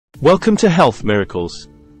Welcome to Health Miracles.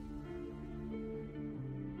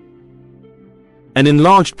 An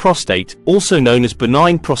enlarged prostate, also known as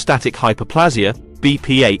benign prostatic hyperplasia,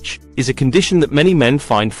 BPH, is a condition that many men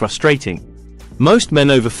find frustrating. Most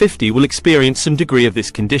men over 50 will experience some degree of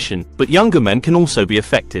this condition, but younger men can also be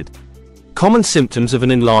affected. Common symptoms of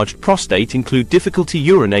an enlarged prostate include difficulty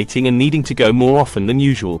urinating and needing to go more often than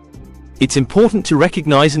usual. It's important to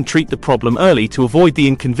recognize and treat the problem early to avoid the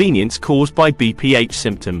inconvenience caused by BPH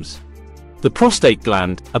symptoms. The prostate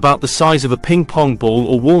gland, about the size of a ping-pong ball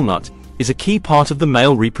or walnut, is a key part of the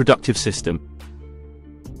male reproductive system.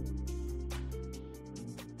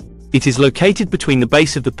 It is located between the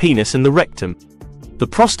base of the penis and the rectum. The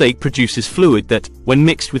prostate produces fluid that, when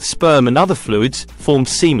mixed with sperm and other fluids,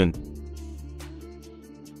 forms semen.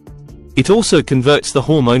 It also converts the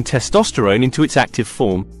hormone testosterone into its active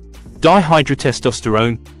form,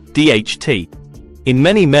 dihydrotestosterone, DHT. In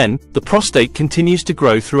many men, the prostate continues to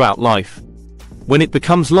grow throughout life. When it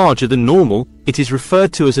becomes larger than normal, it is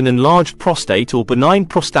referred to as an enlarged prostate or benign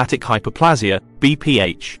prostatic hyperplasia,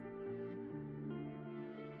 BPH.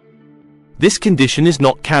 This condition is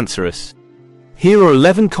not cancerous. Here are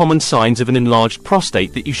 11 common signs of an enlarged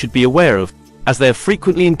prostate that you should be aware of, as they are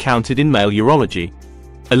frequently encountered in male urology.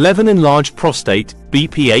 11 enlarged prostate,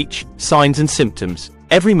 BPH, signs and symptoms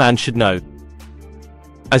every man should know.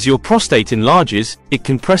 As your prostate enlarges, it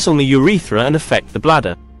can press on the urethra and affect the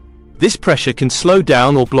bladder. This pressure can slow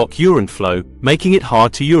down or block urine flow, making it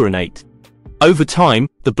hard to urinate. Over time,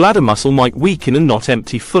 the bladder muscle might weaken and not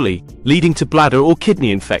empty fully, leading to bladder or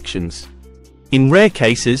kidney infections. In rare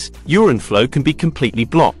cases, urine flow can be completely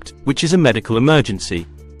blocked, which is a medical emergency.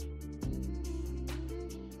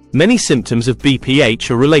 Many symptoms of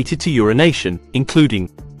BPH are related to urination, including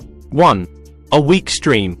 1. A weak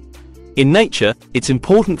stream. In nature, it's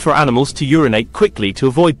important for animals to urinate quickly to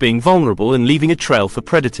avoid being vulnerable and leaving a trail for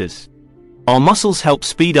predators. Our muscles help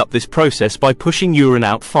speed up this process by pushing urine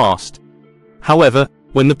out fast. However,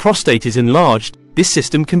 when the prostate is enlarged, this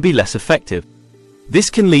system can be less effective. This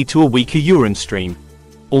can lead to a weaker urine stream.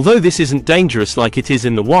 Although this isn't dangerous like it is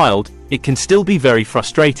in the wild, it can still be very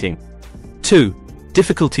frustrating. 2.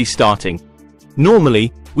 Difficulty starting.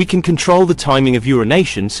 Normally, we can control the timing of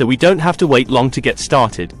urination so we don't have to wait long to get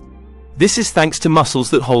started. This is thanks to muscles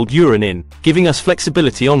that hold urine in, giving us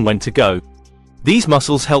flexibility on when to go. These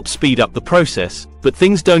muscles help speed up the process, but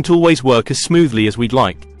things don't always work as smoothly as we'd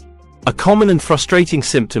like. A common and frustrating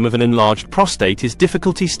symptom of an enlarged prostate is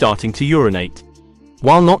difficulty starting to urinate.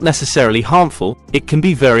 While not necessarily harmful, it can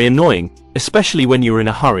be very annoying, especially when you're in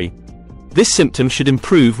a hurry. This symptom should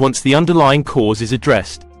improve once the underlying cause is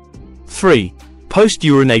addressed. 3.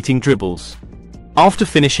 Post-urinating dribbles. After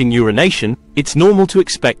finishing urination, it's normal to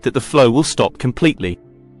expect that the flow will stop completely.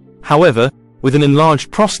 However, with an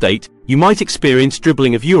enlarged prostate, you might experience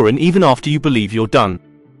dribbling of urine even after you believe you're done.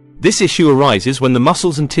 This issue arises when the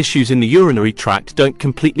muscles and tissues in the urinary tract don't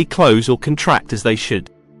completely close or contract as they should.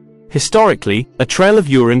 Historically, a trail of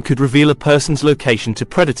urine could reveal a person's location to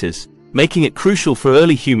predators, making it crucial for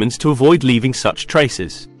early humans to avoid leaving such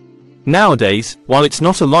traces. Nowadays, while it's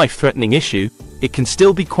not a life-threatening issue, it can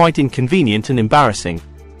still be quite inconvenient and embarrassing.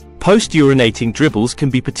 Post-urinating dribbles can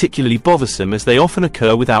be particularly bothersome as they often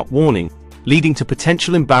occur without warning, leading to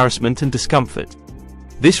potential embarrassment and discomfort.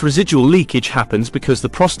 This residual leakage happens because the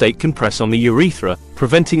prostate can press on the urethra,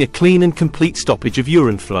 preventing a clean and complete stoppage of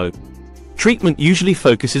urine flow. Treatment usually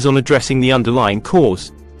focuses on addressing the underlying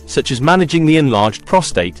cause, such as managing the enlarged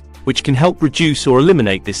prostate, which can help reduce or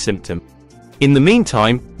eliminate this symptom. In the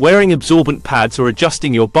meantime, wearing absorbent pads or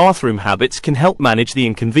adjusting your bathroom habits can help manage the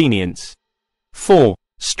inconvenience. 4.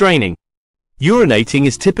 Straining. Urinating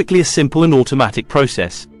is typically a simple and automatic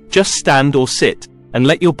process. Just stand or sit, and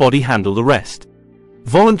let your body handle the rest.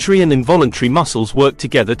 Voluntary and involuntary muscles work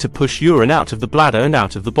together to push urine out of the bladder and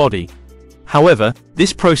out of the body. However,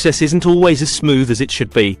 this process isn't always as smooth as it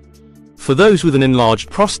should be. For those with an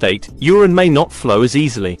enlarged prostate, urine may not flow as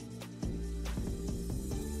easily.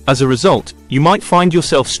 As a result, you might find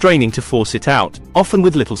yourself straining to force it out, often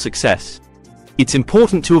with little success. It's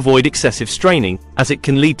important to avoid excessive straining, as it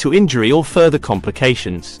can lead to injury or further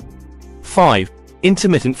complications. 5.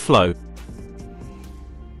 Intermittent flow.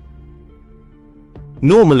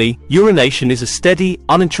 Normally, urination is a steady,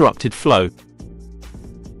 uninterrupted flow.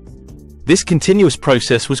 This continuous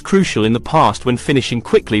process was crucial in the past when finishing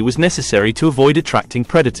quickly was necessary to avoid attracting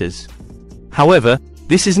predators. However,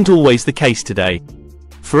 this isn't always the case today.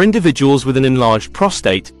 For individuals with an enlarged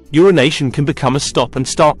prostate, urination can become a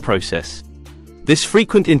stop-and-start process. This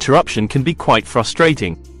frequent interruption can be quite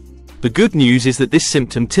frustrating. The good news is that this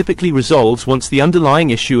symptom typically resolves once the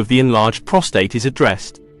underlying issue of the enlarged prostate is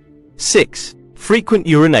addressed. 6. Frequent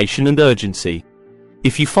urination and urgency.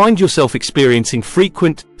 If you find yourself experiencing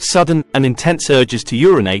frequent, sudden, and intense urges to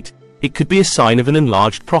urinate, it could be a sign of an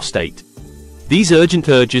enlarged prostate. These urgent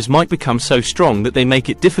urges might become so strong that they make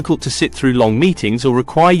it difficult to sit through long meetings or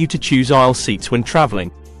require you to choose aisle seats when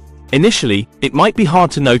traveling. Initially, it might be hard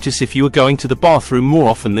to notice if you are going to the bathroom more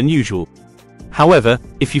often than usual. However,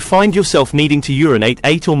 if you find yourself needing to urinate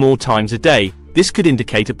 8 or more times a day, this could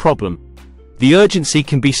indicate a problem. The urgency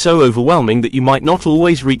can be so overwhelming that you might not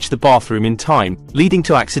always reach the bathroom in time, leading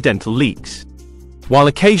to accidental leaks. While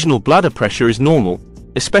occasional bladder pressure is normal,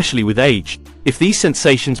 especially with age, if these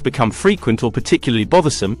sensations become frequent or particularly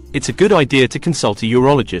bothersome, it's a good idea to consult a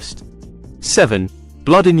urologist. 7.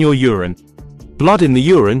 Blood in your urine. Blood in the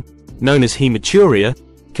urine, known as hematuria,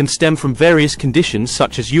 can stem from various conditions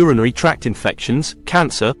such as urinary tract infections,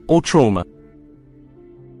 cancer, or trauma.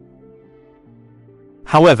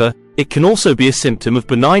 However, it can also be a symptom of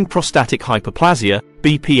benign prostatic hyperplasia,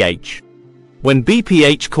 BPH. When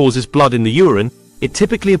BPH causes blood in the urine, it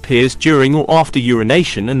typically appears during or after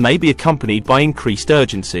urination and may be accompanied by increased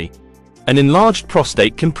urgency. An enlarged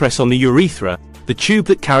prostate can press on the urethra, the tube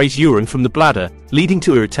that carries urine from the bladder, leading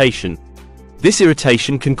to irritation. This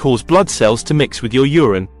irritation can cause blood cells to mix with your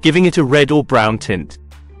urine, giving it a red or brown tint.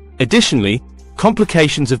 Additionally,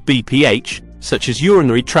 complications of BPH, such as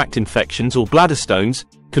urinary tract infections or bladder stones,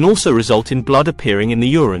 can also result in blood appearing in the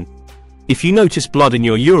urine. If you notice blood in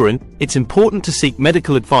your urine, it's important to seek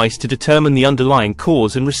medical advice to determine the underlying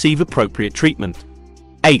cause and receive appropriate treatment.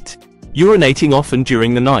 8. Urinating often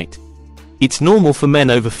during the night. It's normal for men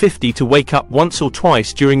over 50 to wake up once or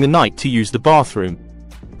twice during the night to use the bathroom.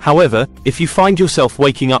 However, if you find yourself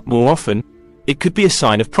waking up more often, it could be a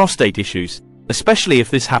sign of prostate issues, especially if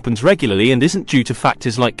this happens regularly and isn't due to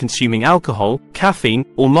factors like consuming alcohol, caffeine,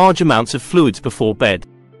 or large amounts of fluids before bed.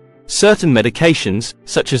 Certain medications,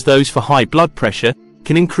 such as those for high blood pressure,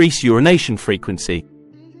 can increase urination frequency.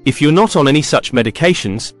 If you're not on any such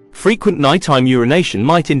medications, frequent nighttime urination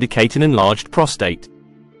might indicate an enlarged prostate.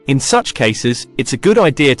 In such cases, it's a good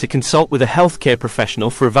idea to consult with a healthcare professional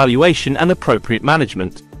for evaluation and appropriate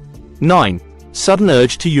management. 9. Sudden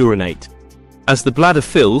urge to urinate. As the bladder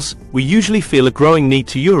fills, we usually feel a growing need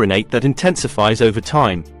to urinate that intensifies over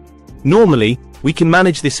time. Normally, we can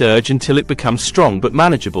manage this urge until it becomes strong but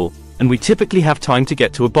manageable, and we typically have time to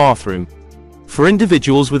get to a bathroom. For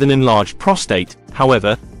individuals with an enlarged prostate,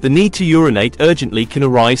 however, the need to urinate urgently can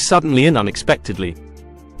arise suddenly and unexpectedly.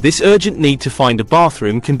 This urgent need to find a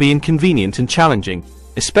bathroom can be inconvenient and challenging,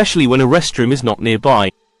 especially when a restroom is not nearby,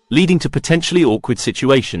 leading to potentially awkward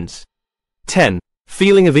situations. 10.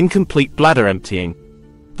 Feeling of incomplete bladder emptying.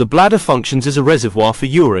 The bladder functions as a reservoir for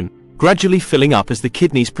urine, gradually filling up as the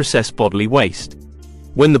kidneys process bodily waste.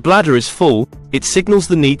 When the bladder is full, it signals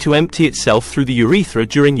the need to empty itself through the urethra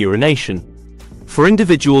during urination. For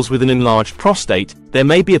individuals with an enlarged prostate, there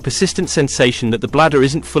may be a persistent sensation that the bladder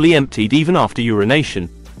isn't fully emptied even after urination.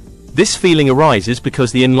 This feeling arises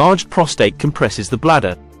because the enlarged prostate compresses the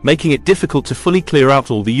bladder, making it difficult to fully clear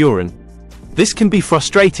out all the urine. This can be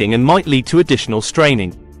frustrating and might lead to additional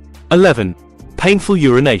straining. 11. Painful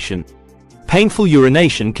urination. Painful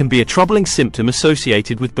urination can be a troubling symptom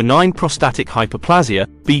associated with benign prostatic hyperplasia,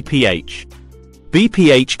 BPH.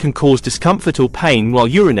 BPH can cause discomfort or pain while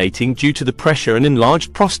urinating due to the pressure an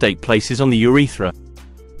enlarged prostate places on the urethra.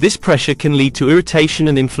 This pressure can lead to irritation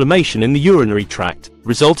and inflammation in the urinary tract,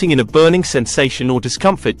 resulting in a burning sensation or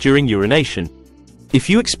discomfort during urination. If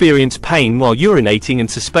you experience pain while urinating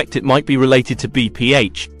and suspect it might be related to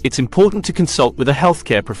BPH, it's important to consult with a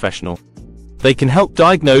healthcare professional. They can help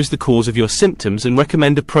diagnose the cause of your symptoms and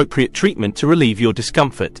recommend appropriate treatment to relieve your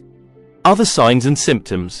discomfort. Other signs and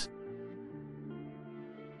symptoms.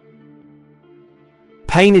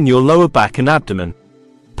 Pain in your lower back and abdomen.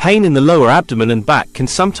 Pain in the lower abdomen and back can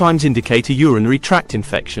sometimes indicate a urinary tract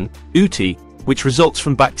infection, UTI, which results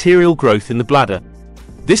from bacterial growth in the bladder.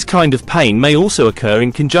 This kind of pain may also occur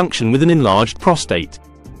in conjunction with an enlarged prostate.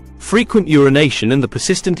 Frequent urination and the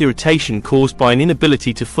persistent irritation caused by an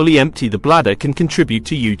inability to fully empty the bladder can contribute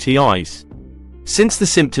to UTIs. Since the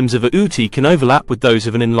symptoms of a UTI can overlap with those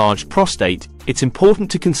of an enlarged prostate, it's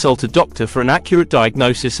important to consult a doctor for an accurate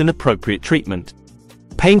diagnosis and appropriate treatment.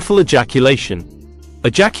 Painful ejaculation.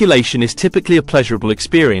 Ejaculation is typically a pleasurable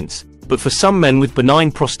experience, but for some men with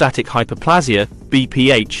benign prostatic hyperplasia,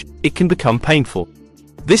 BPH, it can become painful.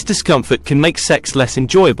 This discomfort can make sex less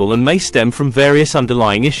enjoyable and may stem from various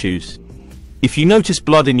underlying issues. If you notice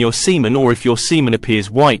blood in your semen or if your semen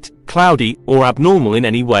appears white, cloudy, or abnormal in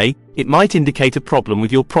any way, it might indicate a problem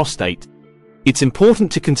with your prostate. It's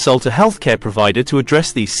important to consult a healthcare provider to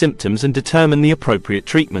address these symptoms and determine the appropriate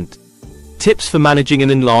treatment. Tips for managing an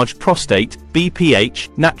enlarged prostate, BPH,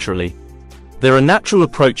 naturally. There are natural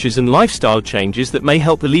approaches and lifestyle changes that may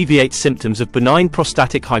help alleviate symptoms of benign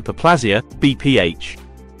prostatic hyperplasia, BPH.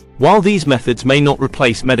 While these methods may not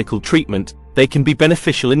replace medical treatment, they can be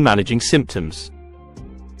beneficial in managing symptoms.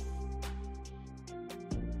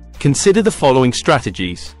 Consider the following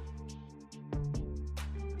strategies.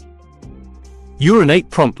 Urinate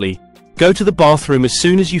promptly. Go to the bathroom as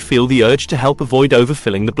soon as you feel the urge to help avoid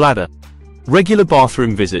overfilling the bladder. Regular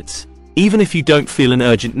bathroom visits. Even if you don't feel an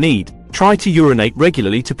urgent need, try to urinate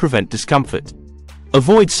regularly to prevent discomfort.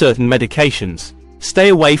 Avoid certain medications. Stay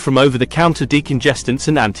away from over-the-counter decongestants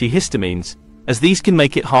and antihistamines, as these can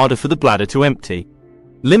make it harder for the bladder to empty.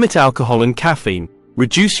 Limit alcohol and caffeine.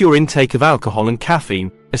 Reduce your intake of alcohol and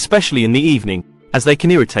caffeine, especially in the evening, as they can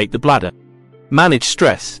irritate the bladder. Manage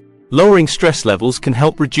stress. Lowering stress levels can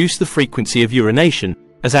help reduce the frequency of urination,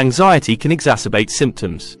 as anxiety can exacerbate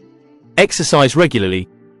symptoms. Exercise regularly.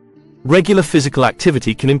 Regular physical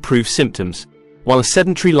activity can improve symptoms, while a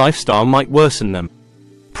sedentary lifestyle might worsen them.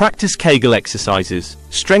 Practice Kegel exercises.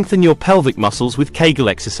 Strengthen your pelvic muscles with Kegel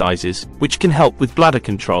exercises, which can help with bladder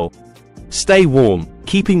control. Stay warm.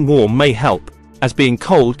 Keeping warm may help, as being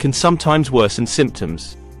cold can sometimes worsen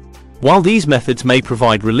symptoms. While these methods may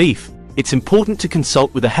provide relief, it's important to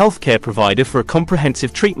consult with a healthcare provider for a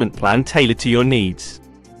comprehensive treatment plan tailored to your needs.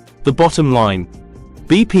 The bottom line.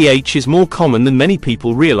 BPH is more common than many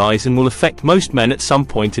people realize and will affect most men at some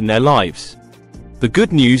point in their lives. The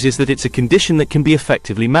good news is that it's a condition that can be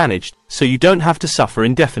effectively managed, so you don't have to suffer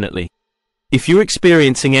indefinitely. If you're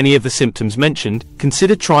experiencing any of the symptoms mentioned,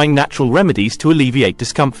 consider trying natural remedies to alleviate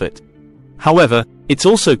discomfort. However, it's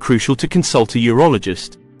also crucial to consult a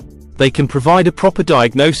urologist. They can provide a proper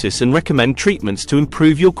diagnosis and recommend treatments to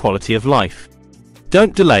improve your quality of life.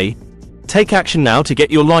 Don't delay. Take action now to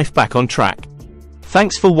get your life back on track.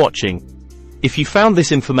 Thanks for watching. If you found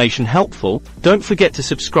this information helpful, don't forget to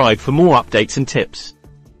subscribe for more updates and tips.